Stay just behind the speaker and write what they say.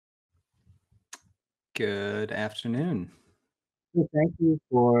Good afternoon. Well, thank you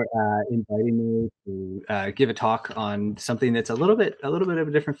for inviting me To give a talk on something that's a little bit of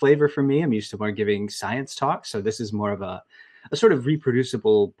a different flavor for me. I'm used to more giving science talks, so this is more of a sort of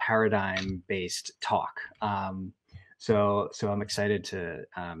reproducible paradigm-based talk. So I'm excited to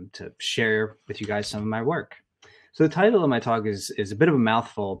share with you guys some of my work. So the title of my talk is a bit of a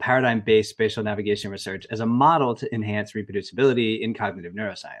mouthful: paradigm-based spatial navigation research as a model to enhance reproducibility in cognitive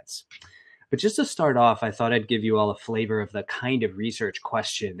neuroscience. But just to start off, I thought I'd give you all a flavor of the kind of research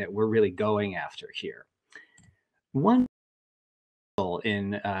question that we're really going after here. One goal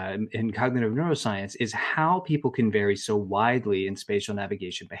in cognitive neuroscience is how people can vary so widely in spatial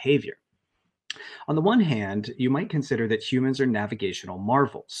navigation behavior. On the one hand, you might consider that humans are navigational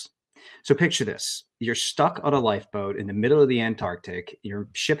marvels. So picture this. You're stuck on a lifeboat in the middle of the Antarctic. Your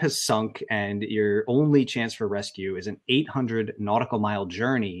ship has sunk, and your only chance for rescue is an 800 nautical mile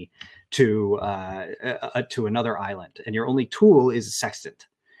journey to another island. And your only tool is a sextant.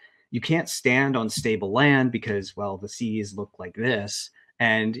 You can't stand on stable land because, well, the seas look like this.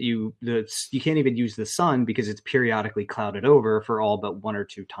 And you can't even use the sun because it's periodically clouded over for all but one or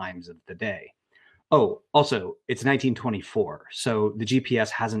two times of the day. Oh, also, it's 1924, so the GPS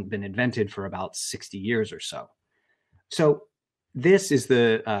hasn't been invented for about 60 years or so. So this is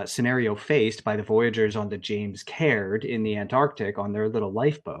the scenario faced by the voyagers on the James Caird in the Antarctic on their little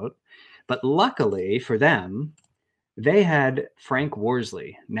lifeboat. But luckily for them, they had Frank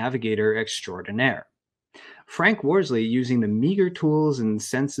Worsley, navigator extraordinaire. Frank Worsley, using the meager tools and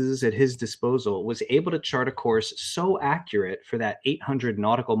senses at his disposal, was able to chart a course so accurate for that 800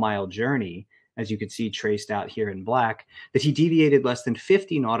 nautical mile journey, as you can see traced out here in black, that he deviated less than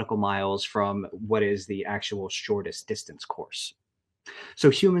 50 nautical miles from what is the actual shortest distance course. So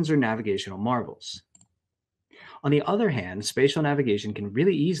humans are navigational marvels. On the other hand, spatial navigation can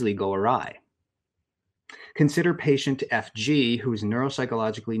really easily go awry. Consider patient FG, who's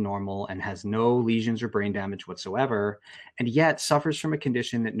neuropsychologically normal and has no lesions or brain damage whatsoever, and yet suffers from a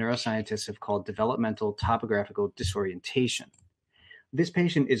condition that neuroscientists have called developmental topographical disorientation. This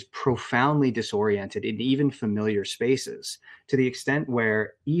patient is profoundly disoriented in even familiar spaces, to the extent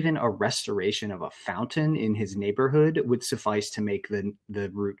where even a restoration of a fountain in his neighborhood would suffice to make the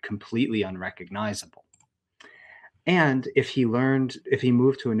route completely unrecognizable. And if he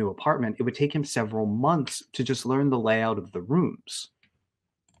moved to a new apartment, it would take him several months to just learn the layout of the rooms.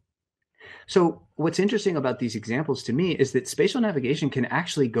 So, what's interesting about these examples to me is that spatial navigation can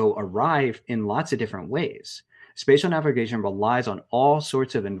actually go awry in lots of different ways. Spatial navigation relies on all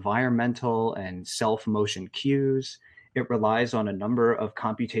sorts of environmental and self motion cues. It relies on a number of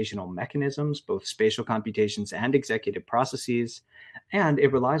computational mechanisms, both spatial computations and executive processes. And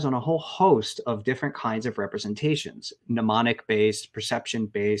it relies on a whole host of different kinds of representations, mnemonic based, perception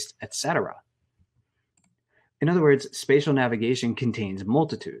based, etc. In other words, spatial navigation contains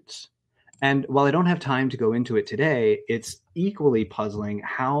multitudes. And while I don't have time to go into it today, it's equally puzzling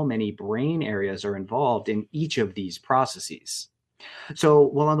how many brain areas are involved in each of these processes. So,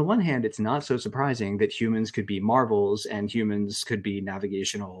 while on the one hand, it's not so surprising that humans could be marvels and humans could be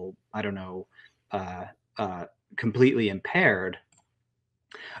navigational, I don't know, uh, uh, completely impaired,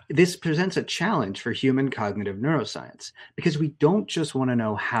 this presents a challenge for human cognitive neuroscience because we don't just want to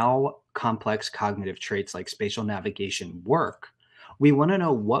know how complex cognitive traits like spatial navigation work. We want to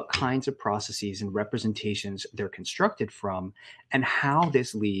know what kinds of processes and representations they're constructed from and how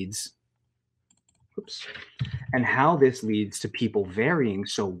this leads oops, and how this leads to people varying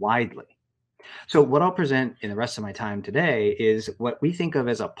so widely. So what I'll present in the rest of my time today is what we think of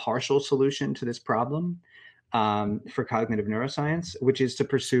as a partial solution to this problem for cognitive neuroscience, which is to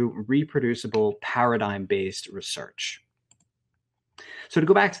pursue reproducible paradigm-based research. So to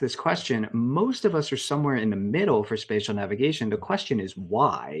go back to this question, most of us are somewhere in the middle for spatial navigation. The question is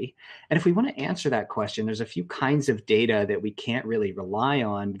why? And if we want to answer that question, there's a few kinds of data that we can't really rely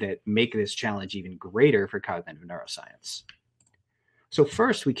on that make this challenge even greater for cognitive neuroscience. So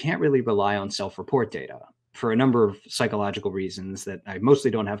first, we can't really rely on self-report data for a number of psychological reasons that I mostly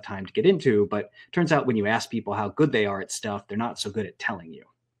don't have time to get into, but turns out when you ask people how good they are at stuff, they're not so good at telling you.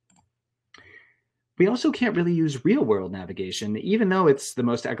 We also can't really use real-world navigation, even though it's the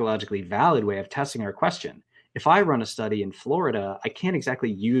most ecologically valid way of testing our question. If I run a study in Florida, I can't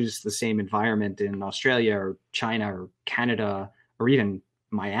exactly use the same environment in Australia or China or Canada or even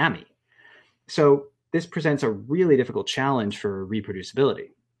Miami. So this presents a really difficult challenge for reproducibility.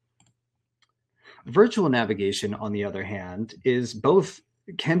 Virtual navigation, on the other hand,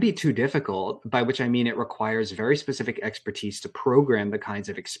 can be too difficult, by which I mean it requires very specific expertise to program the kinds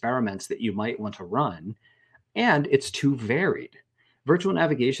of experiments that you might want to run, and it's too varied. Virtual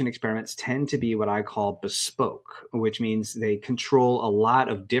navigation experiments tend to be what I call bespoke, which means they control a lot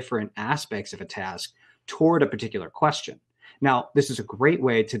of different aspects of a task toward a particular question. Now, this is a great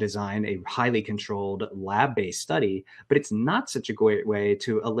way to design a highly controlled lab-based study, but it's not such a great way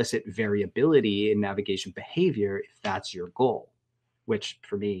to elicit variability in navigation behavior if that's your goal, which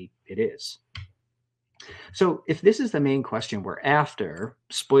for me, it is. So, if this is the main question we're after,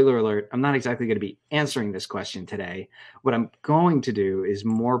 spoiler alert, I'm not exactly going to be answering this question today. What I'm going to do is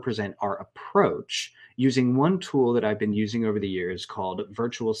more present our approach using one tool that I've been using over the years called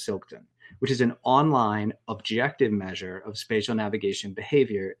Virtual Silkton, which is an online objective measure of spatial navigation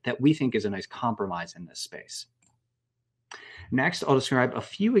behavior that we think is a nice compromise in this space. Next, I'll describe a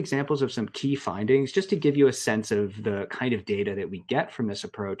few examples of some key findings just to give you a sense of the kind of data that we get from this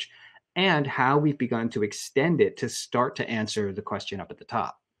approach and how we've begun to extend it to start to answer the question up at the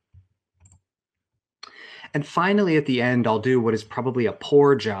top. And finally, at the end, I'll do what is probably a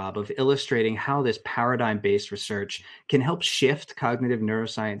poor job of illustrating how this paradigm-based research can help shift cognitive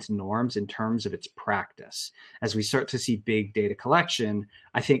neuroscience norms in terms of its practice. As we start to see big data collection,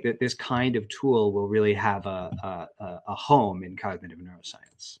 I think that this kind of tool will really have a home in cognitive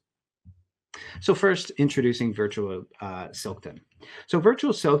neuroscience. So first, introducing Virtual Silkton. So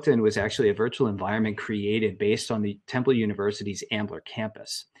Virtual Silkton was actually a virtual environment created based on the Temple University's Ambler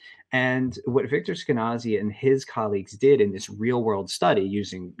campus. And what Victor Skenazy and his colleagues did in this real-world study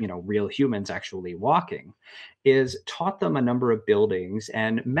using, real humans actually walking is taught them a number of buildings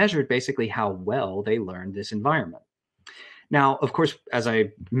and measured basically how well they learned this environment. Now, of course, as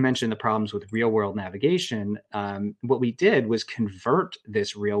I mentioned, the problems with real-world navigation, what we did was convert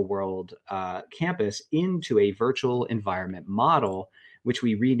this real-world campus into a virtual environment model, which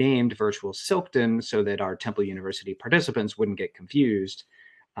we renamed Virtual Silkton so that our Temple University participants wouldn't get confused,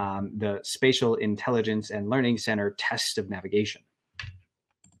 the Spatial Intelligence and Learning Center Test of Navigation.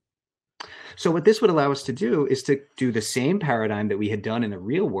 So what this would allow us to do is to do the same paradigm that we had done in the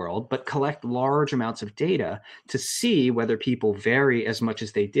real world, but collect large amounts of data to see whether people vary as much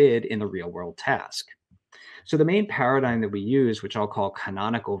as they did in the real world task. So the main paradigm that we use, which I'll call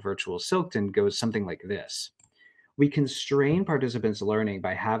canonical virtual Silkton, goes something like this. We constrain participants' learning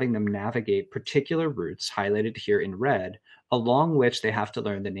by having them navigate particular routes highlighted here in red, along which they have to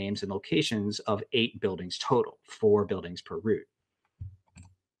learn the names and locations of 8 buildings total, 4 buildings per route.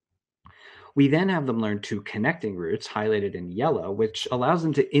 We then have them learn 2 connecting routes highlighted in yellow, which allows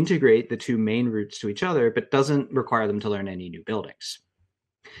them to integrate the 2 main routes to each other, but doesn't require them to learn any new buildings.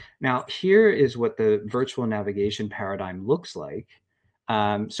 Now, here is what the virtual navigation paradigm looks like.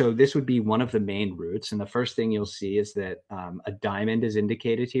 So this would be one of the main routes. And the first thing you'll see is that a diamond is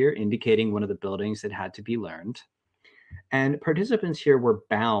indicated here, indicating one of the buildings that had to be learned. And participants here were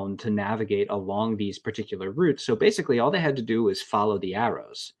bound to navigate along these particular routes. So basically, all they had to do was follow the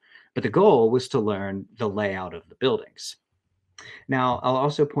arrows. But the goal was to learn the layout of the buildings. Now, I'll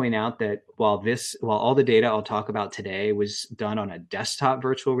also point out that while all the data I'll talk about today was done on a desktop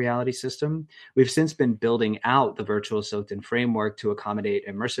virtual reality system, we've since been building out the Virtual Silkton framework to accommodate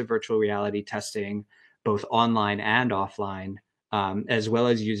immersive virtual reality testing, both online and offline, as well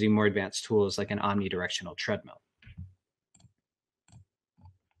as using more advanced tools like an omnidirectional treadmill.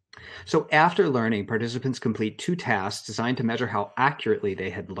 So after learning, participants complete 2 tasks designed to measure how accurately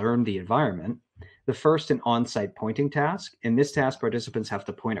they had learned the environment. The first, an on-site pointing task. In this task, participants have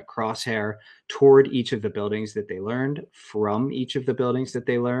to point a crosshair toward each of the buildings that they learned from each of the buildings that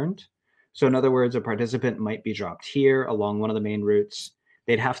they learned. So in other words, a participant might be dropped here along one of the main routes.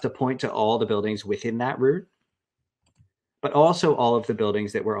 They'd have to point to all the buildings within that route, but also all of the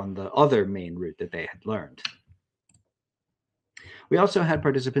buildings that were on the other main route that they had learned. We also had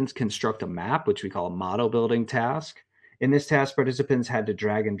participants construct a map, which we call a model building task. In this task, participants had to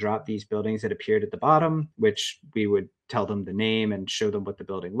drag and drop these buildings that appeared at the bottom, which we would tell them the name and show them what the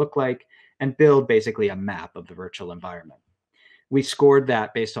building looked like, and build basically a map of the virtual environment. We scored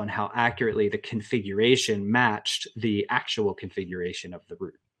that based on how accurately the configuration matched the actual configuration of the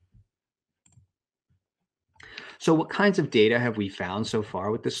route. So what kinds of data have we found so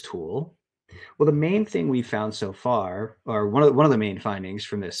far with this tool? Well, the main thing we found so far, or one of the main findings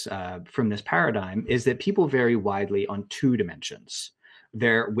from this paradigm, is that people vary widely on 2 dimensions.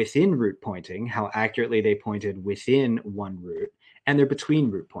 They're within route pointing, how accurately they pointed within one route, and they're between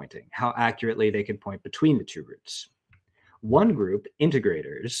route pointing, how accurately they could point between the 2 routes. One group,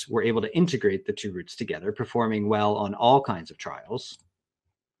 integrators, were able to integrate the 2 routes together, performing well on all kinds of trials.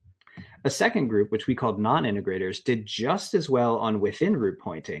 A second group, which we called non-integrators, did just as well on within route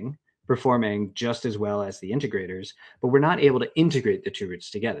pointing, performing just as well as the integrators, but we're not able to integrate the 2 routes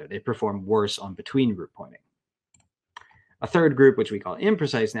together. They perform worse on between route pointing. A third group, which we call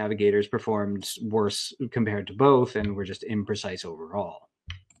imprecise navigators, performed worse compared to both and were just imprecise overall.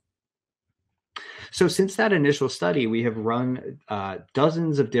 So since that initial study, we have run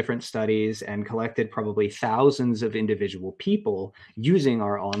dozens of different studies and collected probably thousands of individual people using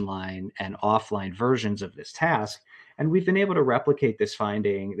our online and offline versions of this task. And we've been able to replicate this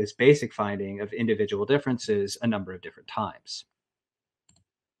finding, this basic finding of individual differences a number of different times.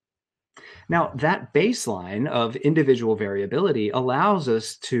 Now, that baseline of individual variability allows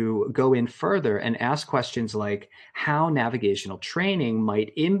us to go in further and ask questions like how navigational training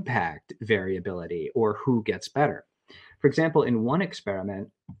might impact variability or who gets better. For example, in one experiment,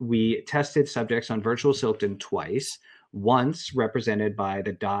 we tested subjects on virtual Silkton twice, once represented by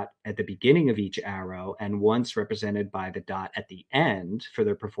the dot at the beginning of each arrow, and once represented by the dot at the end for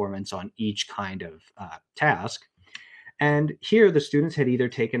their performance on each kind of task. And here, the students had either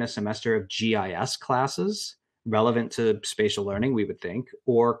taken a semester of GIS classes relevant to spatial learning, we would think,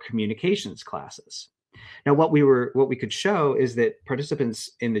 or communications classes. Now, what we could show is that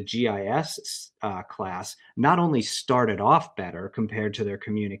participants in the GIS class not only started off better compared to their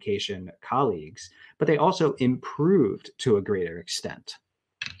communication colleagues, but they also improved to a greater extent.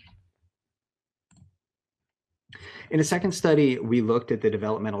 In a second study, we looked at the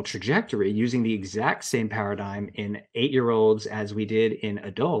developmental trajectory using the exact same paradigm in 8-year-olds as we did in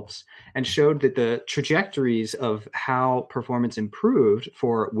adults, and showed that the trajectories of how performance improved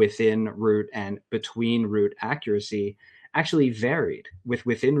for within root and between root accuracy actually varied, with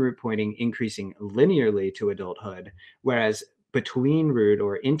within root pointing increasing linearly to adulthood, whereas between root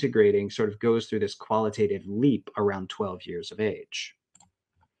or integrating sort of goes through this qualitative leap around 12 years of age.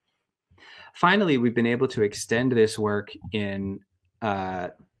 Finally, we've been able to extend this work in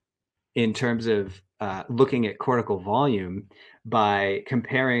terms of looking at cortical volume by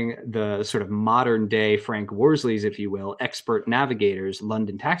comparing the sort of modern day Frank Worsleys, if you will, expert navigators,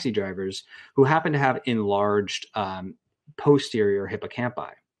 London taxi drivers, who happen to have enlarged posterior hippocampi.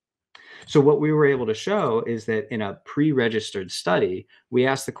 So what we were able to show is that in a pre-registered study, we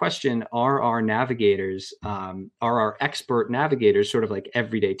asked the question, are our navigators, are our expert navigators sort of like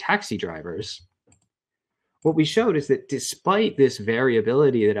everyday taxi drivers? What we showed is that despite this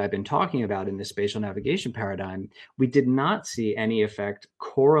variability that I've been talking about in the spatial navigation paradigm, we did not see any effect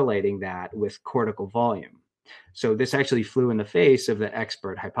correlating that with cortical volume. So this actually flew in the face of the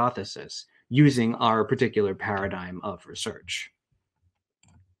expert hypothesis using our particular paradigm of research.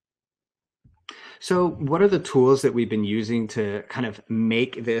 So what are the tools that we've been using to kind of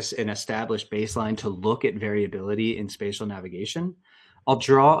make this an established baseline to look at variability in spatial navigation? I'll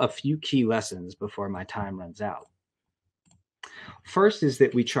draw a few key lessons before my time runs out. First is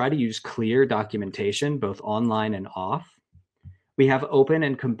that we try to use clear documentation, both online and off. We have open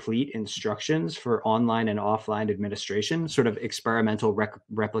and complete instructions for online and offline administration, sort of experimental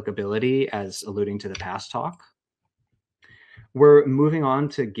replicability as alluding to the past talk. We're moving on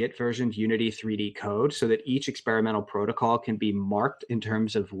to Git versioned Unity 3D code so that each experimental protocol can be marked in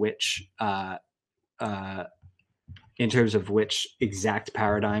terms of which exact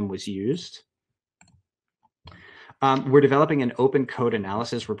paradigm was used. We're developing an open code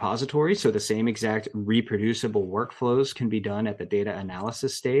analysis repository, so the same exact reproducible workflows can be done at the data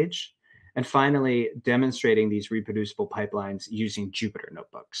analysis stage. And finally, demonstrating these reproducible pipelines using Jupyter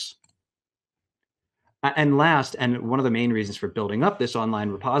notebooks. And last, and one of the main reasons for building up this online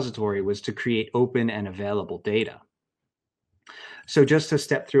repository was to create open and available data. So just to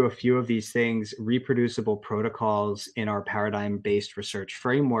step through a few of these things, reproducible protocols in our paradigm-based research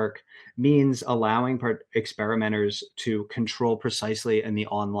framework means allowing experimenters to control precisely in the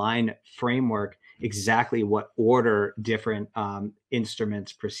online framework exactly what order different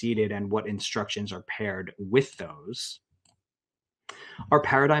instruments proceeded and what instructions are paired with those. Our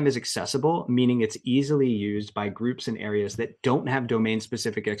paradigm is accessible, meaning it's easily used by groups in areas that don't have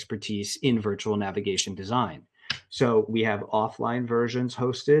domain-specific expertise in virtual navigation design. So we have offline versions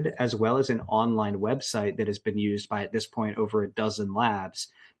hosted, as well as an online website that has been used by, at this point, over a dozen labs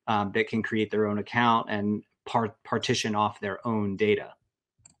that can create their own account and partition off their own data.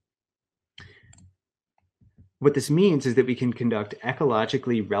 What this means is that we can conduct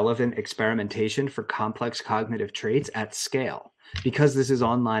ecologically relevant experimentation for complex cognitive traits at scale. Because this is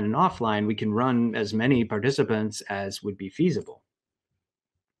online and offline, we can run as many participants as would be feasible.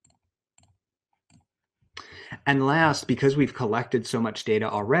 And last, because we've collected so much data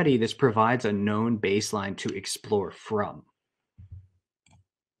already, this provides a known baseline to explore from.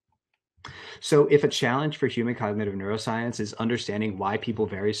 So, if a challenge for human cognitive neuroscience is understanding why people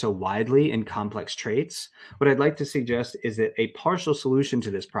vary so widely in complex traits, what I'd like to suggest is that a partial solution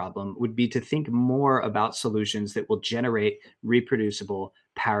to this problem would be to think more about solutions that will generate reproducible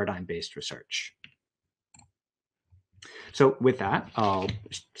paradigm based research. So, with that, I'll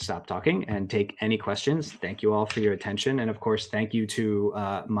stop talking and take any questions. Thank you all for your attention. And of course, thank you to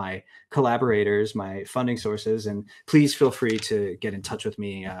my collaborators, my funding sources, and please feel free to get in touch with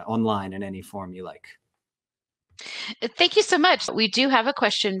me online in any form you like. Thank you so much. We do have a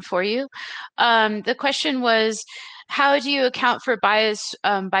question for you. The question was, how do you account for bias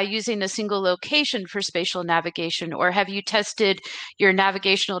by using a single location for spatial navigation, or have you tested your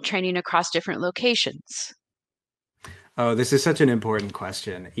navigational training across different locations? Oh, this is such an important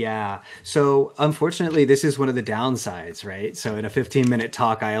question. Yeah. So, unfortunately, this is one of the downsides, right? So, in a 15-minute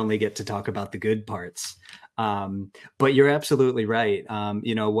talk, I only get to talk about the good parts. But you're absolutely right.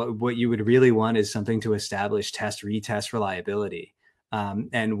 What you would really want is something to establish test retest reliability.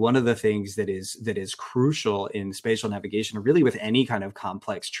 And one of the things that is crucial in spatial navigation, or really with any kind of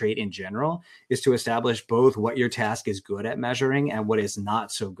complex trait in general, is to establish both what your task is good at measuring and what is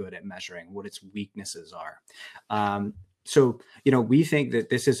not so good at measuring, what its weaknesses are. So, we think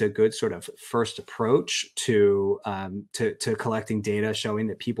that this is a good sort of first approach to collecting data showing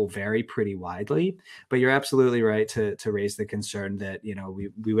that people vary pretty widely. But you're absolutely right to raise the concern that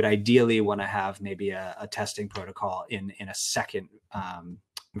we would ideally want to have maybe a testing protocol in a second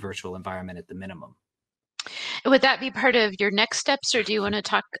virtual environment at the minimum. Would that be part of your next steps, or do you want to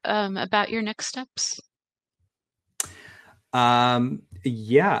talk about your next steps?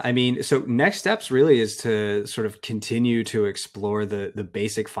 Yeah, I mean, so next steps really is to sort of continue to explore the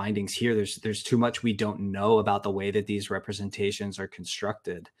basic findings here. There's too much we don't know about the way that these representations are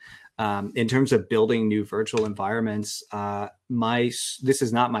constructed. In terms of building new virtual environments, this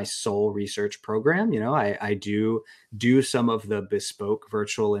is not my sole research program. I do some of the bespoke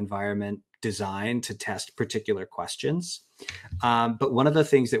virtual environment design to test particular questions. But one of the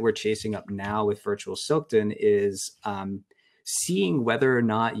things that we're chasing up now with Virtual Silkton is seeing whether or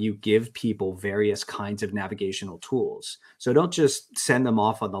not you give people various kinds of navigational tools. So don't just send them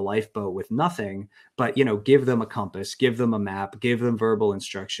off on the lifeboat with nothing, but give them a compass, give them a map, give them verbal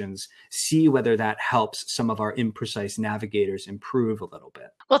instructions, see whether that helps some of our imprecise navigators improve a little bit.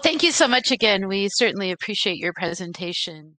 Well, thank you so much again. We certainly appreciate your presentation.